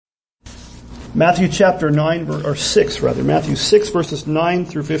Matthew chapter 6 Matthew 6 verses 9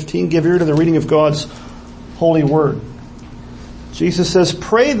 through 15. Give ear to the reading of God's holy word. Jesus says,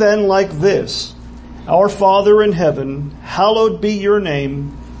 "Pray then like this, Our Father in heaven, hallowed be your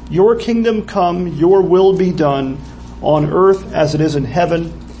name. Your kingdom come, your will be done, on earth as it is in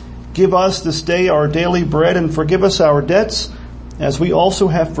heaven. Give us this day our daily bread, and forgive us our debts, as we also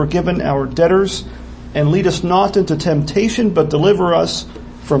have forgiven our debtors. And lead us not into temptation, but deliver us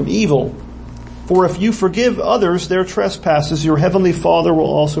from evil. For if you forgive others their trespasses, your heavenly Father will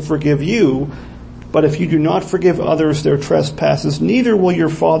also forgive you. But if you do not forgive others their trespasses, neither will your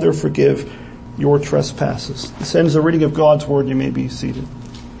Father forgive your trespasses." This ends the reading of God's word. You may be seated.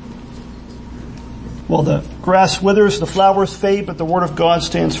 Well, the grass withers, the flowers fade, but the word of God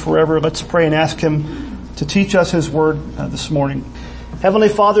stands forever. Let's pray and ask him to teach us his word this morning. Heavenly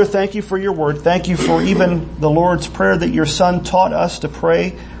Father, thank you for your word. Thank you for even the Lord's Prayer that your Son taught us to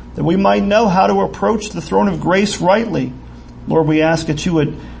pray, that we might know how to approach the throne of grace rightly. Lord, we ask that you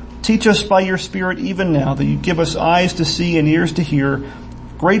would teach us by your Spirit even now, that you give us eyes to see and ears to hear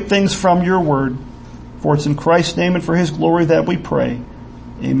great things from your word. For it's in Christ's name and for his glory that we pray.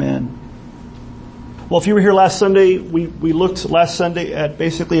 Amen. Well, if you were here last Sunday, we looked last Sunday at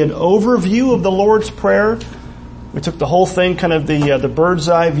basically an overview of the Lord's Prayer. We took the whole thing, kind of the bird's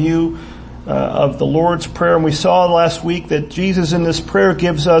eye view of the Lord's Prayer, and we saw last week that Jesus in this prayer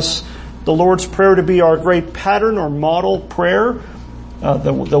gives us the Lord's Prayer to be our great pattern or model prayer,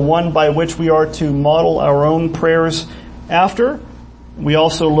 the one by which we are to model our own prayers after. We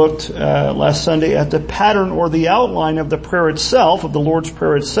also looked last Sunday at the pattern or the outline of the prayer itself, of the Lord's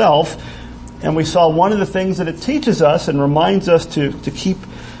Prayer itself, and we saw one of the things that it teaches us and reminds us to keep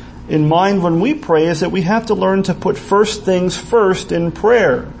in mind when we pray is that we have to learn to put first things first in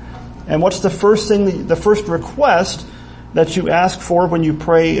prayer. And what's the first thing, the first request that you ask for when you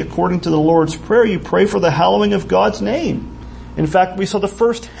pray according to the Lord's Prayer? You pray for the hallowing of God's name. In fact, we saw the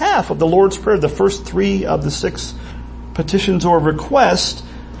first half of the Lord's Prayer, the first 3 of the 6 petitions or requests,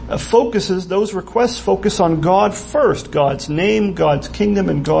 those requests focus on God first, God's name, God's kingdom,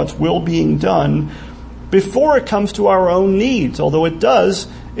 and God's will being done before it comes to our own needs. Although it does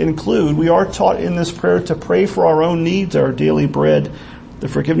include, we are taught in this prayer to pray for our own needs, our daily bread, the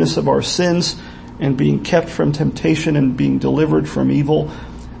forgiveness of our sins, and being kept from temptation and being delivered from evil.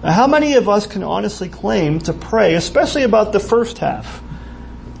 How many of us can honestly claim to pray, especially about the first half,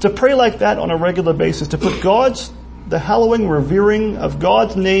 to pray like that on a regular basis, to put the hallowing, revering of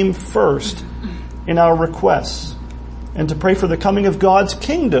God's name first in our requests, and to pray for the coming of God's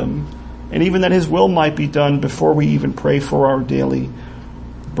kingdom, and even that his will might be done before we even pray for our daily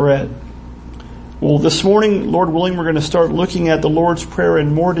bread? Well, this morning, Lord willing, we're going to start looking at the Lord's Prayer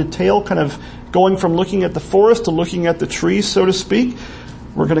in more detail, kind of going from looking at the forest to looking at the trees, so to speak.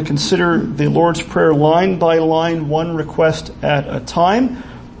 We're going to consider the Lord's Prayer line by line, one request at a time.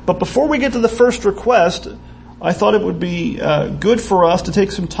 But before we get to the first request, I thought it would be good for us to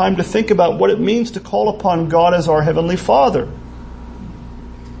take some time to think about what it means to call upon God as our Heavenly Father.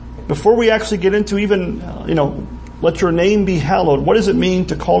 Before we actually get into even, let your name be hallowed, what does it mean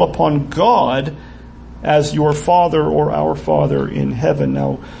to call upon God as your Father or our Father in heaven?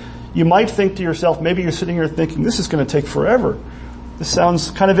 Now, you might think to yourself, maybe you're sitting here thinking, this is going to take forever. This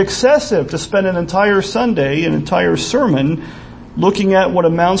sounds kind of excessive to spend an entire Sunday, an entire sermon, looking at what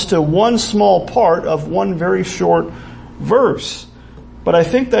amounts to one small part of one very short verse. But I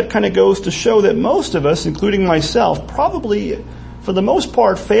think that kind of goes to show that most of us, including myself, probably for the most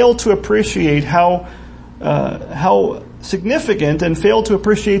part fail to appreciate how significant and fail to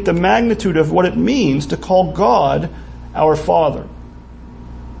appreciate the magnitude of what it means to call God our Father.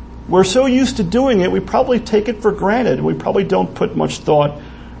 We're so used to doing it, we probably take it for granted. We probably don't put much thought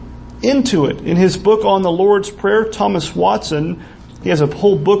into it. In his book on the Lord's Prayer, Thomas Watson, he has a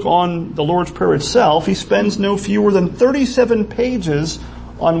whole book on the Lord's Prayer itself. He spends no fewer than 37 pages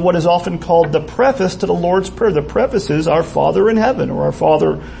on what is often called the preface to the Lord's Prayer. The preface is Our Father in heaven, or Our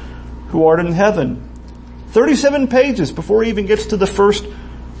Father who art in heaven. 37 pages before he even gets to the first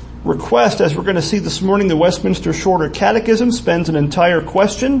request. As we're going to see this morning, the Westminster Shorter Catechism spends an entire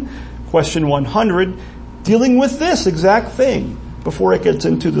question 100, dealing with this exact thing before it gets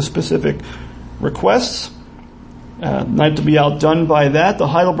into the specific requests. Not to be outdone by that, the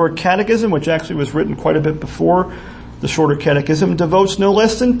Heidelberg Catechism, which actually was written quite a bit before the Shorter Catechism, devotes no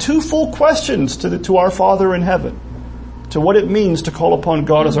less than 2 full questions to our Father in heaven, to what it means to call upon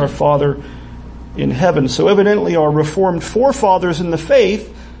God as our Father in heaven. So evidently our Reformed forefathers in the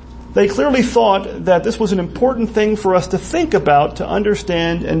faith, they clearly thought that this was an important thing for us to think about, to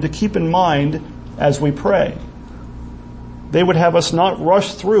understand, and to keep in mind as we pray. They would have us not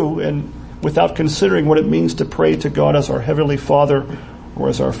rush through and without considering what it means to pray to God as our Heavenly Father or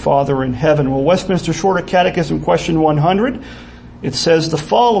as our Father in heaven. Well, Westminster Shorter Catechism, question 100, it says the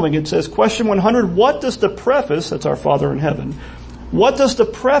following. It says, question 100, what does the preface, that's our Father in heaven, what does the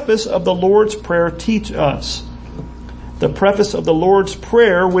preface of the Lord's Prayer teach us? The preface of the Lord's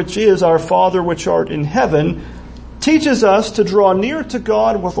Prayer, which is, Our Father which art in heaven, teaches us to draw near to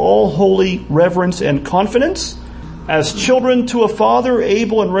God with all holy reverence and confidence, as children to a Father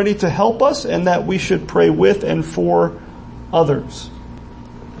able and ready to help us, and that we should pray with and for others.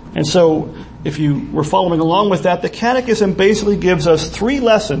 And so, if you were following along with that, the Catechism basically gives us 3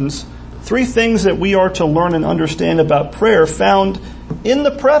 lessons, 3 things that we are to learn and understand about prayer found in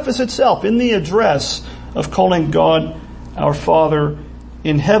the preface itself, in the address of calling God our Father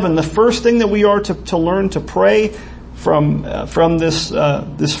in heaven. The first thing that we are to learn to pray from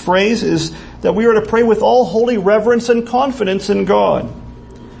this phrase is that we are to pray with all holy reverence and confidence in God.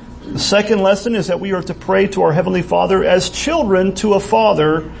 The second lesson is that we are to pray to our Heavenly Father as children to a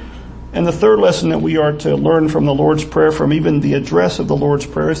Father. And the third lesson that we are to learn from the Lord's Prayer, from even the address of the Lord's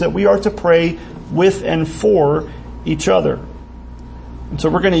Prayer, is that we are to pray with and for each other. And so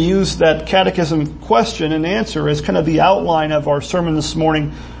we're going to use that catechism question and answer as kind of the outline of our sermon this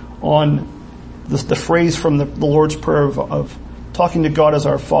morning on the phrase from the Lord's Prayer of talking to God as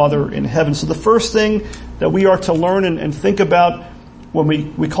our Father in heaven. So the first thing that we are to learn and think about when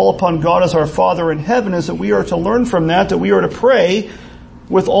we call upon God as our Father in heaven is that we are to learn from that we are to pray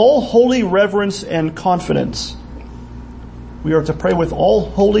with all holy reverence and confidence. We are to pray with all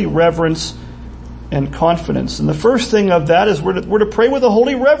holy reverence and confidence. And the first thing of that is we're to pray with a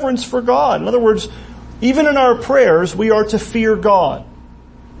holy reverence for God. In other words, even in our prayers, we are to fear God.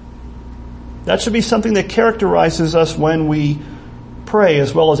 That should be something that characterizes us when we pray,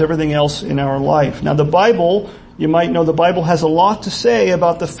 as well as everything else in our life. Now the Bible, you might know the Bible has a lot to say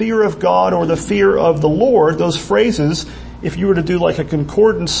about the fear of God or the fear of the Lord. Those phrases, if you were to do like a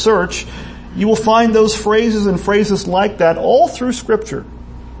concordance search, you will find those phrases and phrases like that all through Scripture,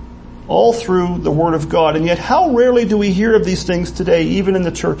 all through the Word of God. And yet how rarely do we hear of these things today, even in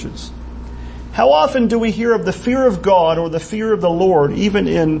the churches? How often do we hear of the fear of God or the fear of the Lord, even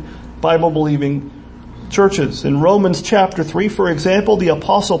in Bible-believing churches? In Romans chapter 3, for example, the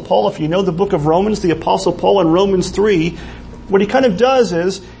Apostle Paul, if you know the book of Romans, the Apostle Paul in Romans 3, what he kind of does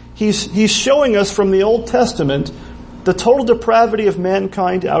is he's showing us from the Old Testament the total depravity of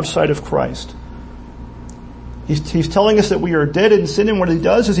mankind outside of Christ. He's telling us that we are dead in sin, and what he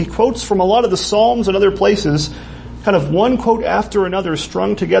does is he quotes from a lot of the Psalms and other places, kind of one quote after another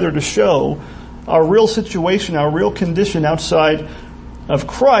strung together to show our real situation, our real condition outside of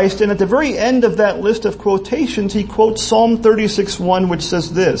Christ. And at the very end of that list of quotations, he quotes Psalm 36:1, which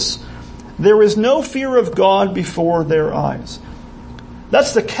says this: "There is no fear of God before their eyes."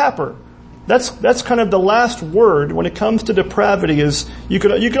 That's the capper. That's kind of the last word when it comes to depravity. Is you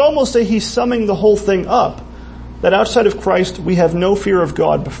could almost say he's summing the whole thing up. That outside of Christ, we have no fear of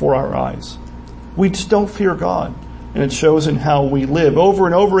God before our eyes. We just don't fear God. And it shows in how we live. Over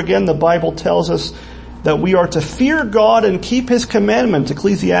and over again, the Bible tells us that we are to fear God and keep His commandments.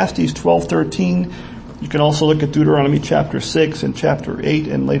 Ecclesiastes 12:13. You can also look at Deuteronomy chapter 6 and chapter 8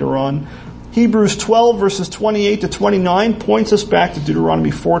 and later on. Hebrews 12 verses 28 to 29 points us back to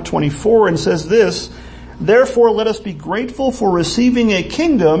Deuteronomy 4:24 and says this: "Therefore let us be grateful for receiving a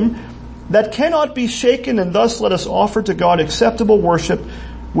kingdom that cannot be shaken, and thus let us offer to God acceptable worship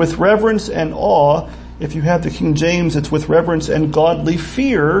with reverence and awe." If you have the King James, it's with reverence and godly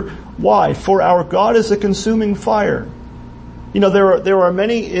fear. Why? For our God is a consuming fire. You know, there are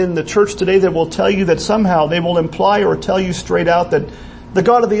many in the church today that will tell you that somehow they will imply or tell you straight out that the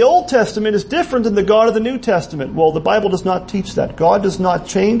God of the Old Testament is different than the God of the New Testament. Well, the Bible does not teach that. God does not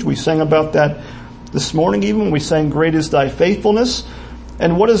change. We sang about that this morning even when we sang, "Great is thy faithfulness."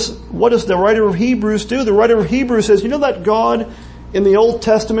 And what does the writer of Hebrews do? The writer of Hebrews says, you know that God in the Old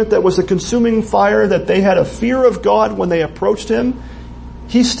Testament that was a consuming fire, that they had a fear of God when they approached Him?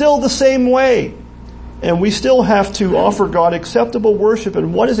 He's still the same way. And we still have to offer God acceptable worship.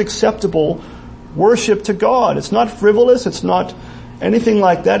 And what is acceptable worship to God? It's not frivolous. It's not anything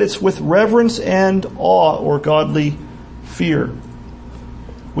like that. It's with reverence and awe or godly fear.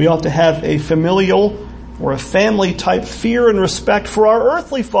 We ought to have a familial or a family type fear and respect for our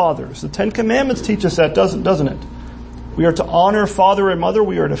earthly fathers. The Ten Commandments teach us that, doesn't it? We are to honor father and mother.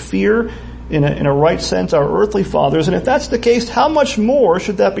 We are to fear in a right sense our earthly fathers. And if that's the case, how much more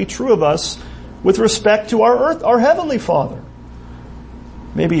should that be true of us with respect to our heavenly Father?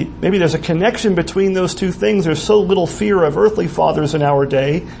 Maybe there's a connection between those two things. There's so little fear of earthly fathers in our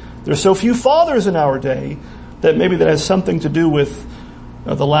day. There's so few fathers in our day that maybe that has something to do with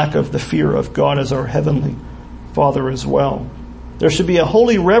the lack of the fear of God as our Heavenly Father as well. There should be a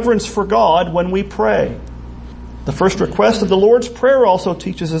holy reverence for God when we pray. The first request of the Lord's Prayer also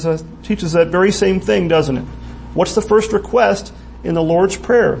teaches that very same thing, doesn't it? What's the first request in the Lord's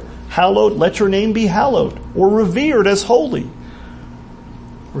Prayer? Hallowed, let your name be hallowed, or revered as holy.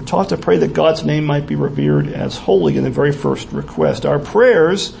 We're taught to pray that God's name might be revered as holy in the very first request. Our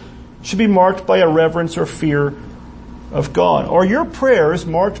prayers should be marked by a reverence or fear of God. Are your prayers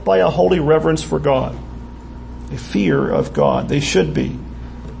marked by a holy reverence for God? A fear of God. They should be.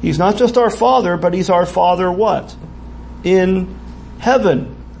 He's not just our Father, but He's our Father what? In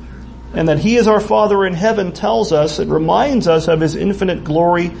heaven. And that He is our Father in heaven tells us, it reminds us of His infinite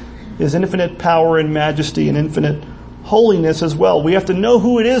glory, His infinite power and majesty and infinite holiness as well. We have to know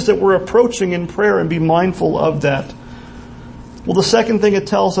who it is that we're approaching in prayer and be mindful of that. Well, the second thing it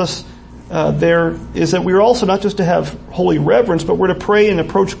tells us there is that we're also not just to have holy reverence, but we're to pray and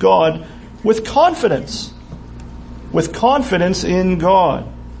approach God with confidence. With confidence in God.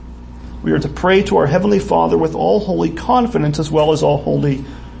 We are to pray to our Heavenly Father with all holy confidence as well as all holy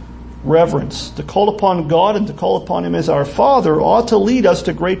reverence. To call upon God and to call upon Him as our Father ought to lead us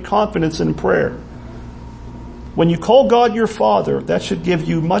to great confidence in prayer. When you call God your Father, that should give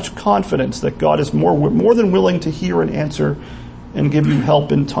you much confidence that God is more than willing to hear and answer and give you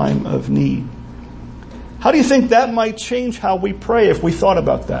help in time of need. How do you think that might change how we pray if we thought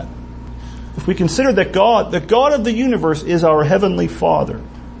about that? If we consider that God, the God of the universe, is our Heavenly Father,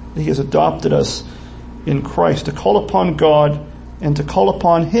 He has adopted us in Christ. To call upon God and to call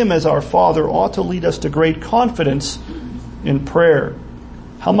upon Him as our Father ought to lead us to great confidence in prayer.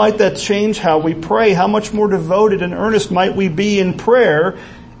 How might that change how we pray? How much more devoted and earnest might we be in prayer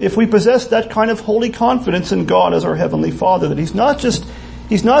if we possess that kind of holy confidence in God as our Heavenly Father, that He's not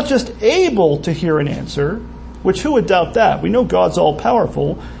just able to hear and answer, which who would doubt that? We know God's all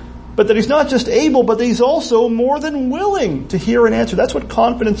powerful, but that He's not just able, but that He's also more than willing to hear and answer. That's what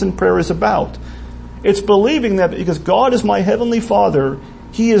confidence in prayer is about. It's believing that because God is my Heavenly Father,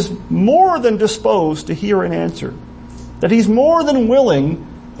 He is more than disposed to hear and answer. That He's more than willing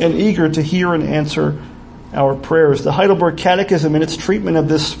and eager to hear and answer our prayers. The Heidelberg Catechism, in its treatment of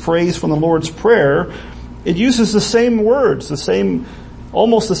this phrase from the Lord's Prayer, it uses the same words,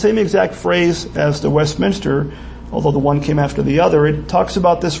 almost the same exact phrase as the Westminster, although the one came after the other. It talks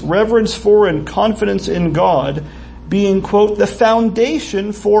about this reverence for and confidence in God being, quote, the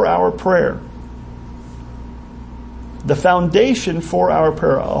foundation for our prayer. The foundation for our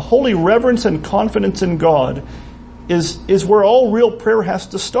prayer. A holy reverence and confidence in God is where all real prayer has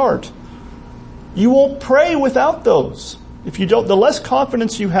to start. You won't pray without those. If you don't, the less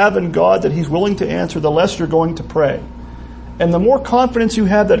confidence you have in God that He's willing to answer, the less you're going to pray. And the more confidence you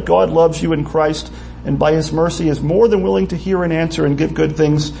have that God loves you in Christ and by His mercy is more than willing to hear and answer and give good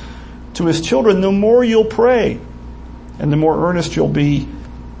things to His children, the more you'll pray and the more earnest you'll be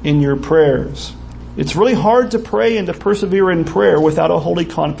in your prayers. It's really hard to pray and to persevere in prayer without a holy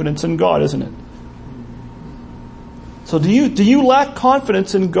confidence in God, isn't it? So do you lack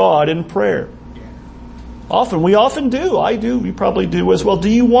confidence in God in prayer? We often do. I do. You probably do as well.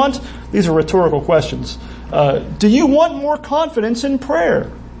 These are rhetorical questions. Do you want more confidence in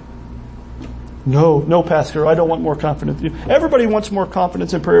prayer? No, Pastor, I don't want more confidence. Everybody wants more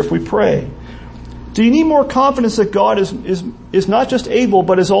confidence in prayer if we pray. Do you need more confidence that God is not just able,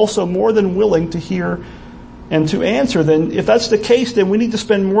 but is also more than willing to hear and to answer? Then, if that's the case, then we need to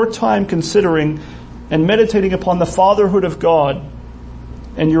spend more time considering and meditating upon the fatherhood of God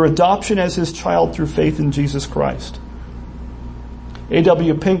and your adoption as His child through faith in Jesus Christ.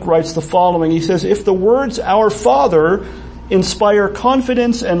 A.W. Pink writes the following. He says, if the words, our Father, inspire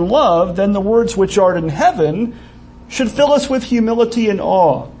confidence and love, then the words which art in heaven should fill us with humility and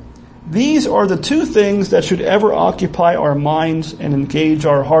awe. These are the two things that should ever occupy our minds and engage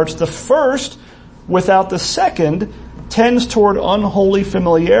our hearts. The first, without the second, tends toward unholy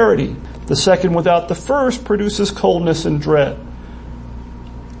familiarity. The second, without the first, produces coldness and dread.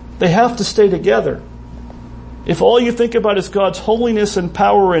 They have to stay together. If all you think about is God's holiness and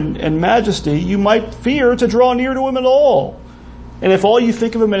power and majesty, you might fear to draw near to Him at all. And if all you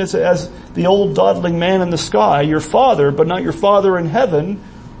think of Him as the old dawdling man in the sky, your Father, but not your Father in heaven,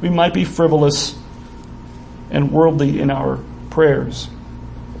 we might be frivolous and worldly in our prayers.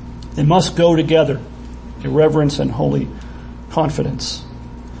 They must go together, reverence and holy confidence.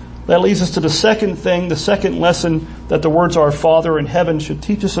 That leads us to the second thing, the second lesson that the words our Father in heaven should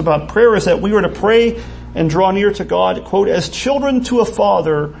teach us about prayer is that we are to pray and draw near to God, quote, as children to a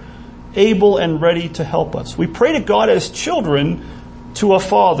Father, able and ready to help us. We pray to God as children to a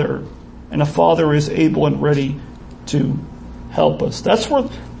Father, and a Father is able and ready to help us. That's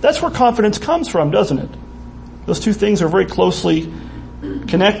where confidence comes from, doesn't it? Those two things are very closely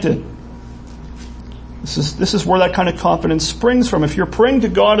connected. This is where that kind of confidence springs from. If you're praying to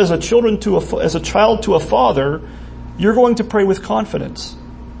God as a child to a father, you're going to pray with confidence.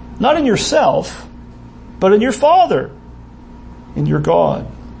 Not in yourself, but in your Father, in your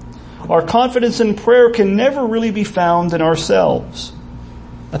God. Our confidence in prayer can never really be found in ourselves.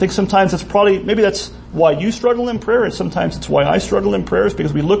 I think sometimes maybe that's why you struggle in prayer, and sometimes it's why I struggle in prayer, is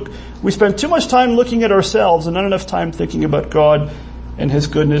because we spend too much time looking at ourselves and not enough time thinking about God and His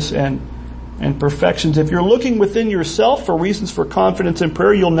goodness and perfections. If you're looking within yourself for reasons for confidence in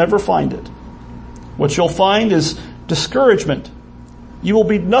prayer, you'll never find it. What you'll find is discouragement. You will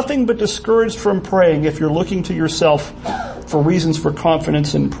be nothing but discouraged from praying if you're looking to yourself for reasons for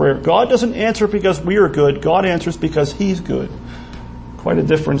confidence in prayer. God doesn't answer because we are good. God answers because He's good. Quite a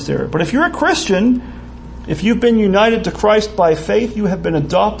difference there. But if you're a Christian, if you've been united to Christ by faith, you have been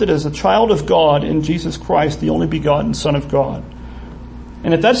adopted as a child of God in Jesus Christ, the only begotten Son of God.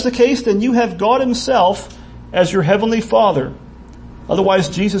 And if that's the case, then you have God Himself as your Heavenly Father. Otherwise,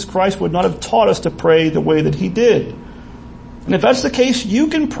 Jesus Christ would not have taught us to pray the way that He did. And if that's the case, you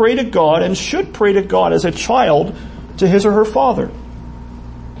can pray to God and should pray to God as a child to his or her father.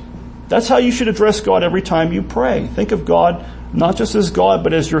 That's how you should address God every time you pray. Think of God not just as God,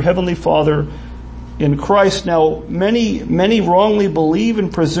 but as your Heavenly Father in Christ. Now, many wrongly believe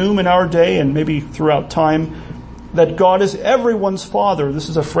and presume in our day, and maybe throughout time, that God is everyone's Father. This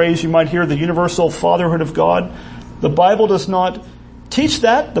is a phrase you might hear, the universal fatherhood of God. The Bible does not teach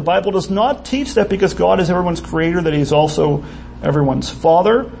that. The Bible does not teach that because God is everyone's creator, that He is also everyone's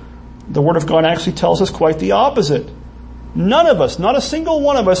Father. The Word of God actually tells us quite the opposite. None of us, not a single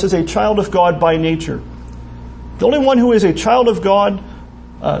one of us, is a child of God by nature. The only one who is a child of God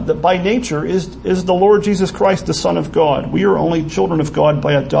by nature is the Lord Jesus Christ, the Son of God. We are only children of God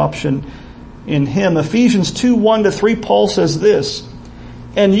by adoption in Him. Ephesians 2:1-3, Paul says this,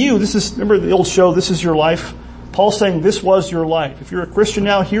 and you, remember the old show, This Is Your Life? Paul's saying this was your life. If you're a Christian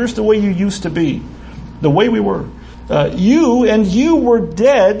now, here's the way you used to be. The way we were. You were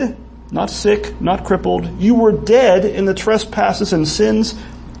dead, not sick, not crippled. You were dead in the trespasses and sins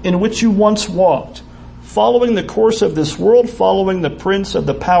in which you once walked, following the course of this world, following the prince of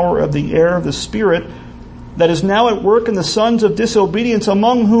the power of the air, the spirit that is now at work in the sons of disobedience,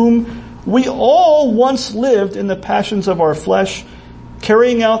 among whom we all once lived in the passions of our flesh,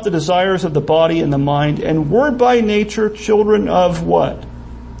 carrying out the desires of the body and the mind, and were by nature children of what?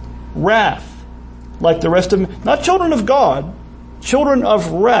 Wrath, like the rest of, not children of God, children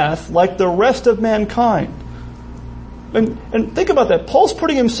of wrath, like the rest of mankind. And think about that. Paul's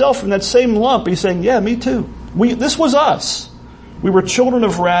putting himself in that same lump. He's saying, yeah, me too. This was us. We were children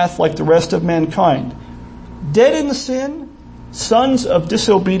of wrath like the rest of mankind. Dead in sin, sons of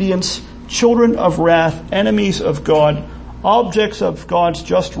disobedience, children of wrath, enemies of God, objects of God's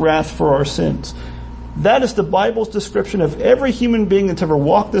just wrath for our sins. That is the Bible's description of every human being that's ever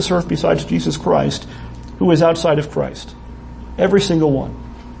walked this earth besides Jesus Christ who is outside of Christ. Every single one.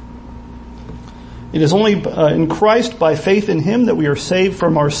 It is only in Christ, by faith in Him, that we are saved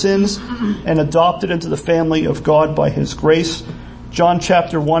from our sins and adopted into the family of God by His grace. John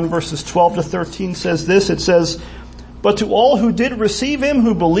chapter 1 verses 12-13 says this. It says, but to all who did receive Him,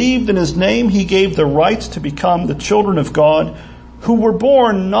 who believed in His name, He gave the right to become the children of God, who were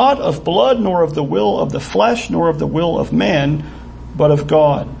born not of blood, nor of the will of the flesh, nor of the will of man, but of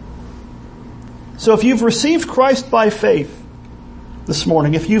God. So if you've received Christ by faith this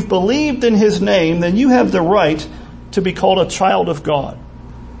morning, if you've believed in His name, then you have the right to be called a child of God.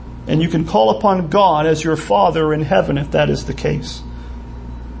 And you can call upon God as your Father in heaven if that is the case.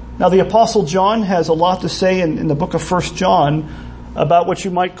 Now, the Apostle John has a lot to say in the book of 1 John about what you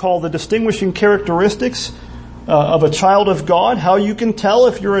might call the distinguishing characteristics of a child of God, how you can tell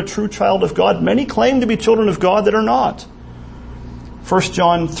if you're a true child of God. Many claim to be children of God that are not. 1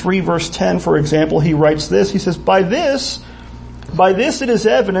 John 3 verse 10, for example, he writes this. He says, By this it is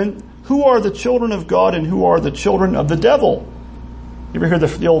evident who are the children of God and who are the children of the devil. You ever hear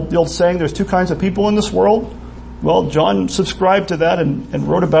the old saying, there's two kinds of people in this world? Well, John subscribed to that and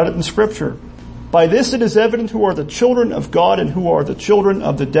wrote about it in Scripture. By this it is evident who are the children of God and who are the children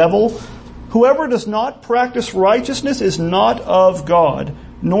of the devil. Whoever does not practice righteousness is not of God,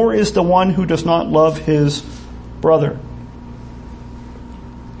 nor is the one who does not love his brother.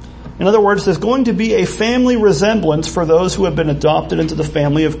 In other words, there's going to be a family resemblance for those who have been adopted into the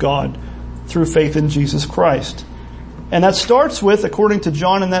family of God through faith in Jesus Christ. And that starts with, according to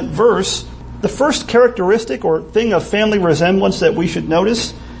John in that verse, the first characteristic or thing of family resemblance that we should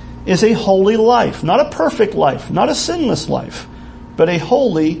notice is a holy life. Not a perfect life, not a sinless life, but a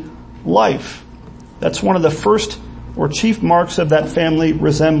holy life. That's one of the first or chief marks of that family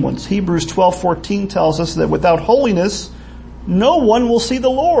resemblance. Hebrews 12:14 tells us that without holiness, no one will see the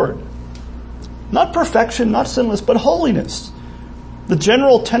Lord. Not perfection, not sinless, but holiness. The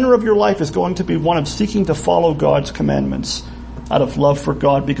general tenor of your life is going to be one of seeking to follow God's commandments out of love for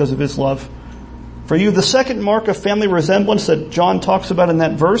God because of His love for you. The second mark of family resemblance that John talks about in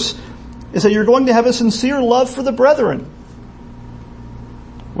that verse is that you're going to have a sincere love for the brethren.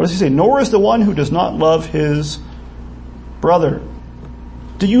 What does he say? Nor is the one who does not love his brother.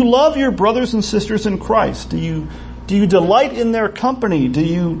 Do you love your brothers and sisters in Christ? Do you delight in their company? Do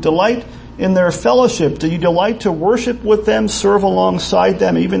you delight in their fellowship? Do you delight to worship with them, serve alongside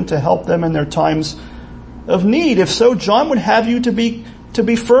them, even to help them in their times of need? If so, John would have you to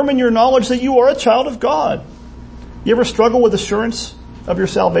be firm in your knowledge that you are a child of God. You ever struggle with assurance of your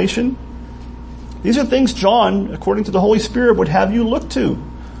salvation? These are things John, according to the Holy Spirit, would have you look to.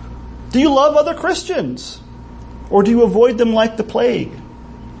 Do you love other Christians? Or do you avoid them like the plague?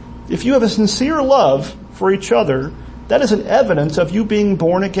 If you have a sincere love for each other, that is an evidence of you being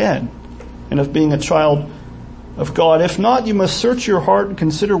born again and of being a child of God. If not, you must search your heart and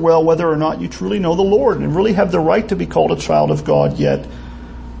consider well whether or not you truly know the Lord and really have the right to be called a child of God yet,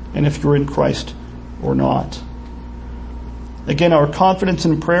 and if you're in Christ or not. Again, our confidence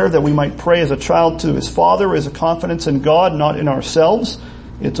in prayer that we might pray as a child to His Father is a confidence in God, not in ourselves.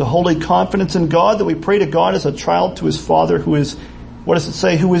 It's a holy confidence in God that we pray to God as a child to His Father who is, what does it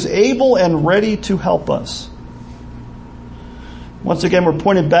say, who is able and ready to help us. Once again, we're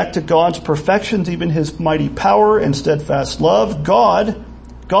pointed back to God's perfections, even His mighty power and steadfast love. God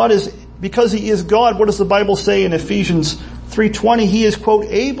is, because He is God, what does the Bible say in Ephesians 3:20? He is, quote,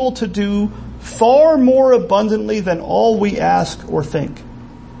 able to do far more abundantly than all we ask or think.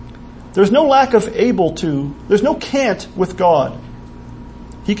 There's no lack of able to. There's no can't with God.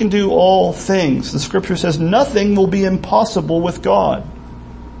 He can do all things. The scripture says nothing will be impossible with God.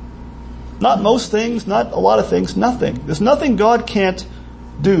 Not most things, not a lot of things, nothing. There's nothing God can't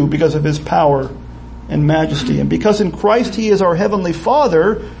do because of His power and majesty. And because in Christ He is our Heavenly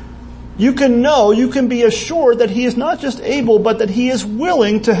Father, you can be assured that He is not just able, but that He is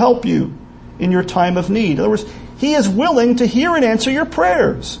willing to help you in your time of need. In other words, He is willing to hear and answer your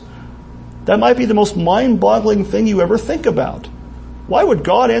prayers. That might be the most mind-boggling thing you ever think about. Why would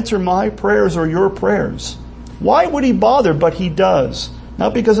God answer my prayers or your prayers? Why would He bother? But He does.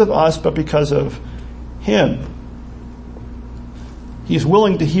 Not because of us, but because of Him. He's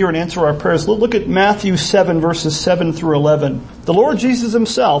willing to hear and answer our prayers. Look at Matthew 7, verses 7 through 11. The Lord Jesus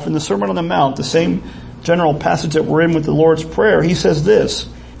Himself, in the Sermon on the Mount, the same general passage that we're in with the Lord's Prayer, He says this,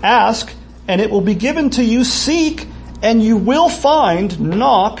 ask, and it will be given to you. Seek, and you will find.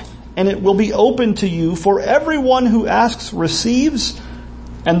 Knock, and it will be open to you. For everyone who asks receives,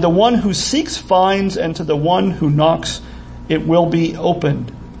 and the one who seeks finds, and to the one who knocks it will be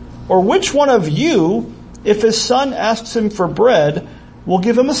opened. Or which one of you, if his son asks him for bread, will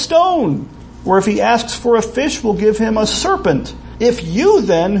give him a stone? Or if he asks for a fish, will give him a serpent? If you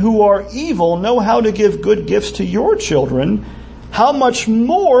then, who are evil, know how to give good gifts to your children, how much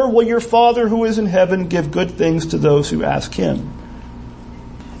more will your Father who is in heaven give good things to those who ask Him?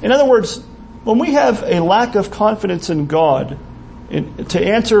 In other words, when we have a lack of confidence in God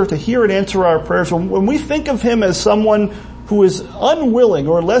to hear and answer our prayers, when we think of Him as someone who is unwilling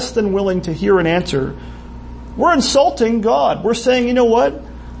or less than willing to hear and answer, we're insulting God. We're saying, you know what?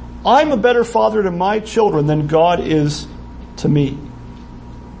 I'm a better father to my children than God is to me.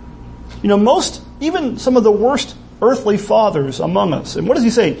 You know, even some of the worst earthly fathers among us. And what does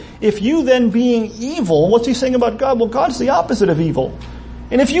He say? If you then being evil, what's He saying about God? Well, God's the opposite of evil.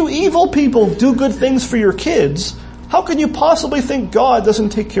 And if you evil people do good things for your kids, how can you possibly think God doesn't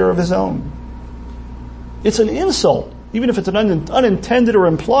take care of His own? It's an insult. Even if it's an unintended or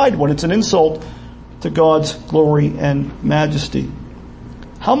implied one, it's an insult to God's glory and majesty.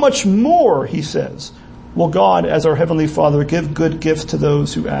 How much more, He says, will God, as our Heavenly Father, give good gifts to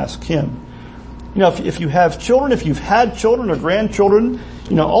those who ask Him? You know, if you have children, if you've had children or grandchildren,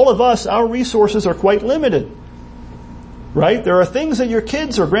 you know, all of us, our resources are quite limited. Right? There are things that your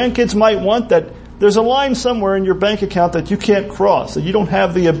kids or grandkids might want that there's a line somewhere in your bank account that you can't cross, that you don't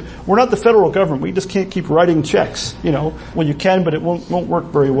have we're not the federal government. We just can't keep writing checks, you know. Well, you can, but it won't work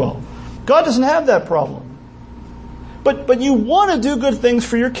very well. God doesn't have that problem. But you want to do good things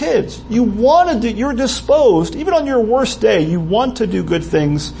for your kids. You're disposed, even on your worst day, you want to do good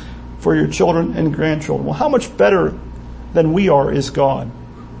things for your children and grandchildren. Well, how much better than we are is God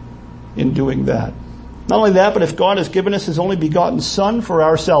in doing that? Not only that, but if God has given us His only begotten Son for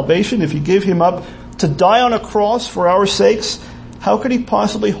our salvation, if He gave Him up to die on a cross for our sakes, how could He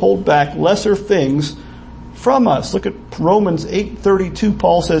possibly hold back lesser things from us? Look at Romans 8:32.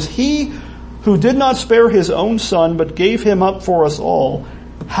 Paul says, He who did not spare His own Son, but gave Him up for us all,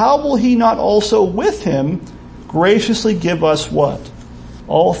 how will He not also with Him graciously give us what?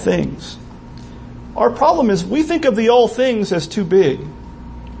 All things. Our problem is we think of the all things as too big.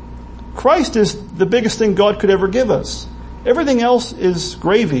 Christ is the biggest thing God could ever give us. Everything else is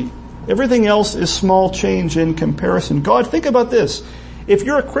gravy. Everything else is small change in comparison. God, think about this. If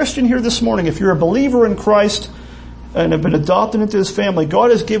you're a Christian here this morning, if you're a believer in Christ and have been adopted into His family,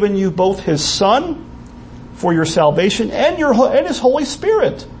 God has given you both His Son for your salvation and His Holy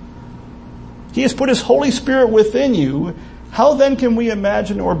Spirit. He has put His Holy Spirit within you. How then can we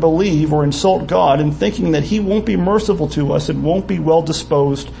imagine or believe or insult God in thinking that He won't be merciful to us and won't be well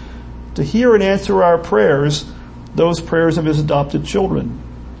disposed to hear and answer our prayers, those prayers of His adopted children?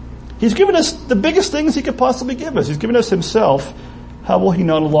 He's given us the biggest things He could possibly give us. He's given us Himself. How will He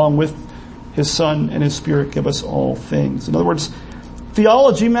not, along with His Son and His Spirit, give us all things? In other words,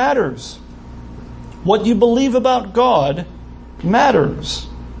 theology matters. What you believe about God matters.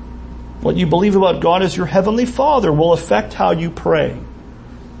 What you believe about God as your Heavenly Father will affect how you pray.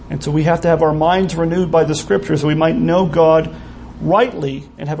 And so we have to have our minds renewed by the Scriptures so we might know God rightly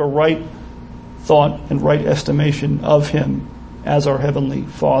and have a right thought and right estimation of Him as our Heavenly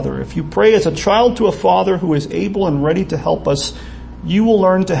Father. If you pray as a child to a Father who is able and ready to help us, you will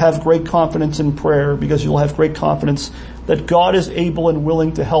learn to have great confidence in prayer because you'll have great confidence that God is able and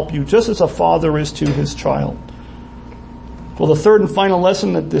willing to help you, just as a father is to his child. Well, the third and final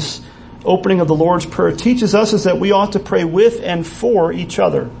lesson that this opening of the Lord's Prayer teaches us is that we ought to pray with and for each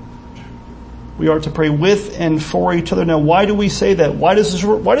other. We are to pray with and for each other. Now, why do we say that? Why does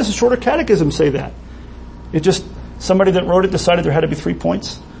the Shorter Catechism say that? It just, somebody that wrote it decided there had to be 3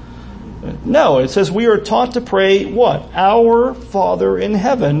 points? No, it says we are taught to pray what? Our Father in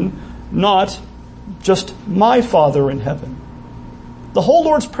heaven, not just my Father in heaven. The whole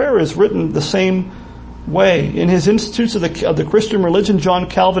Lord's Prayer is written the same way. In his Institutes of the Christian Religion, John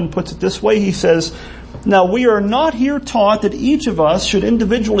Calvin puts it this way. He says, now we are not here taught that each of us should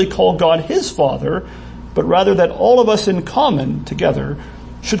individually call God his Father, but rather that all of us in common together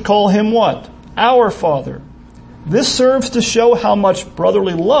should call him what? Our Father. This serves to show how much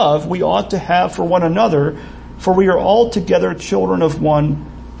brotherly love we ought to have for one another, for we are all together children of one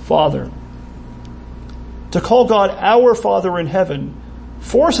Father. To call God our Father in heaven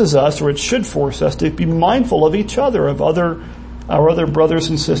forces us, or it should force us, to be mindful of each other, of our other brothers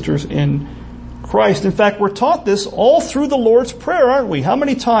and sisters in Christ. In fact, we're taught this all through the Lord's Prayer, aren't we? How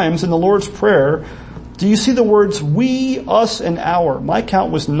many times in the Lord's Prayer do you see the words we, us, and our? My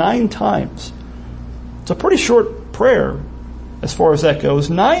count was 9 times. It's a pretty short prayer as far as that goes.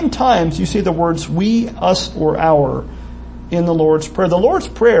 9 times you see the words we, us, or our in the Lord's Prayer. The Lord's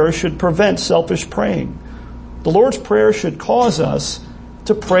Prayer should prevent selfish praying. The Lord's Prayer should cause us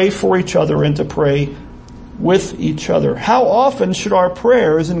to pray for each other and to pray with each other. How often should our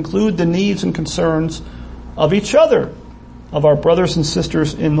prayers include the needs and concerns of each other, of our brothers and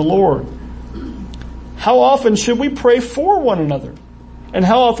sisters in the Lord? How often should we pray for one another? And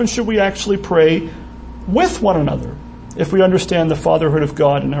how often should we actually pray with one another if we understand the fatherhood of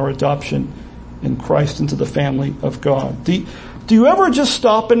God and our adoption in Christ into the family of God? Do you ever just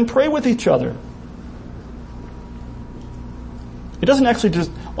stop and pray with each other? It doesn't actually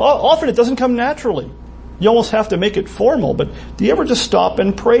often it doesn't come naturally. You almost have to make it formal, but do you ever just stop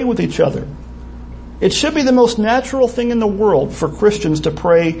and pray with each other? It should be the most natural thing in the world for Christians to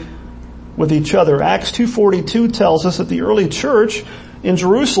pray with each other. Acts 2:42 tells us that the early church in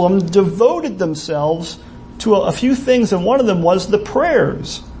Jerusalem devoted themselves to a few things, and one of them was the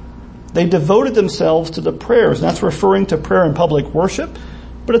prayers. They devoted themselves to the prayers, and that's referring to prayer in public worship,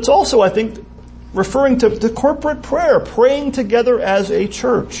 but it's also, I think, referring to the corporate prayer, praying together as a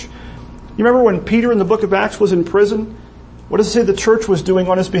church. You remember when Peter in the book of Acts was in prison? What does it say the church was doing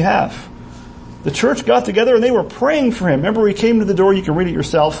on his behalf? The church got together and they were praying for him. Remember, he came to the door, you can read it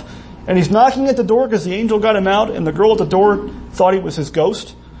yourself, and he's knocking at the door because the angel got him out, and the girl at the door thought he was his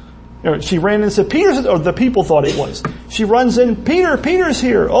ghost. She ran in and said, Peter's, or the people thought it was. She runs in, Peter's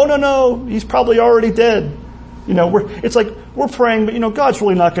here. Oh, no, he's probably already dead. It's like we're praying, but God's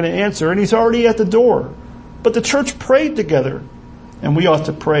really not going to answer, and he's already at the door. But the church prayed together, and we ought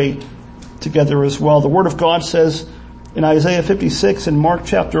to pray together as well. The Word of God says in Isaiah 56 and Mark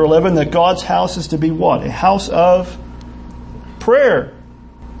chapter 11 that God's house is to be what? A house of prayer.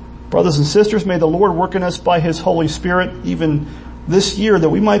 Brothers and sisters, may the Lord work in us by His Holy Spirit even this year that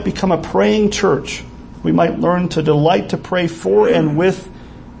we might become a praying church, we might learn to delight to pray for and with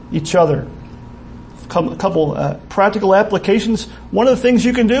each other. A couple practical applications. One of the things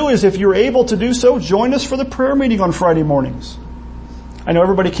you can do is, if you're able to do so, join us for the prayer meeting on Friday mornings. I know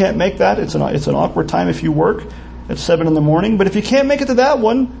everybody can't make that. It's an awkward time if you work at 7 a.m, but if you can't make it to that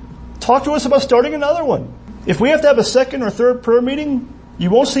one, talk to us about starting another one. If we have to have a second or third prayer meeting, you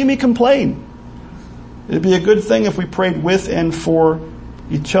won't see me complain. It'd be a good thing if we prayed with and for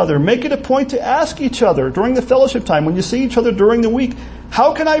each other. Make it a point to ask each other during the fellowship time, when you see each other during the week,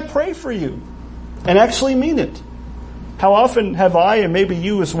 how can I pray for you? And actually mean it. How often have I, and maybe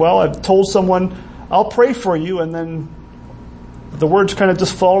you as well, I've told someone, I'll pray for you, and then the words kind of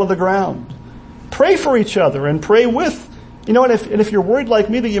just fall to the ground. Pray for each other and pray with. And if you're worried like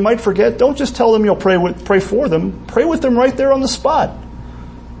me that you might forget, don't just tell them you'll pray for them. Pray with them right there on the spot.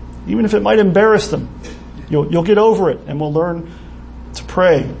 Even if it might embarrass them. You'll get over it, and we'll learn to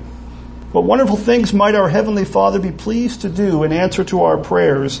pray. What wonderful things might our Heavenly Father be pleased to do in answer to our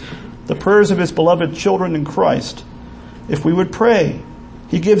prayers, the prayers of His beloved children in Christ, if we would pray.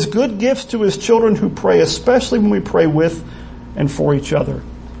 He gives good gifts to His children who pray, especially when we pray with and for each other.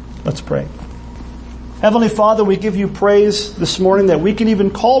 Let's pray. Heavenly Father, we give you praise this morning that we can even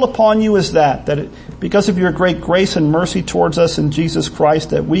call upon you as because of your great grace and mercy towards us in Jesus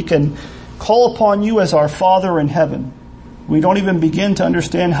Christ, that we can call upon you as our Father in heaven. We don't even begin to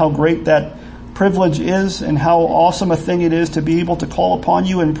understand how great that privilege is and how awesome a thing it is to be able to call upon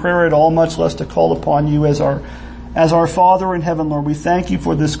you in prayer at all, much less to call upon you as our Father in heaven, Lord. We thank you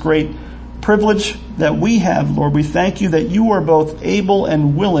for this great privilege that we have, Lord. We thank you that you are both able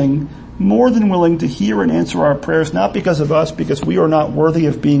and willing, more than willing, to hear and answer our prayers, not because of us, because we are not worthy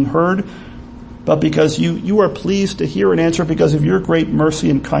of being heard, but because you are pleased to hear and answer because of your great mercy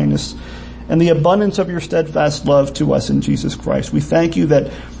and kindness and the abundance of your steadfast love to us in Jesus Christ. We thank you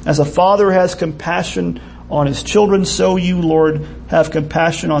that as a father has compassion on his children, so you, Lord, have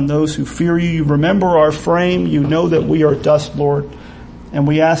compassion on those who fear you. You remember our frame. You know that we are dust, Lord. And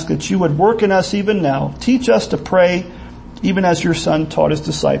we ask that you would work in us even now. Teach us to pray even as your Son taught his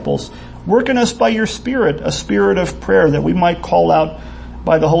disciples. Work in us by your Spirit, a spirit of prayer that we might call out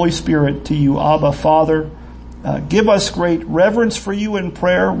by the Holy Spirit to you, Abba, Father. Give us great reverence for you in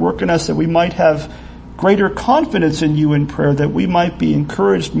prayer. Work in us that we might have greater confidence in you in prayer, that we might be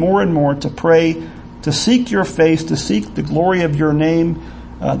encouraged more and more to pray, to seek your face, to seek the glory of your name,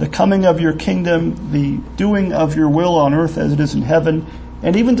 the coming of your kingdom, the doing of your will on earth as it is in heaven,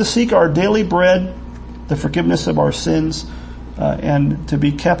 and even to seek our daily bread, the forgiveness of our sins, and to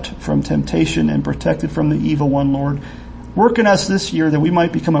be kept from temptation and protected from the evil one, Lord. Work in us this year that we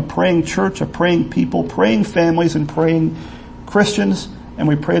might become a praying church, a praying people, praying families, and praying Christians. And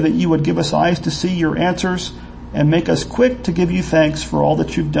we pray that you would give us eyes to see your answers and make us quick to give you thanks for all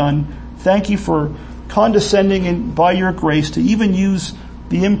that you've done. Thank you for condescending by your grace to even use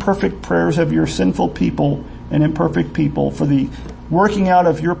the imperfect prayers of your sinful people and imperfect people for the working out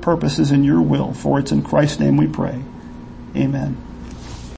of your purposes and your will. For it's in Christ's name we pray. Amen.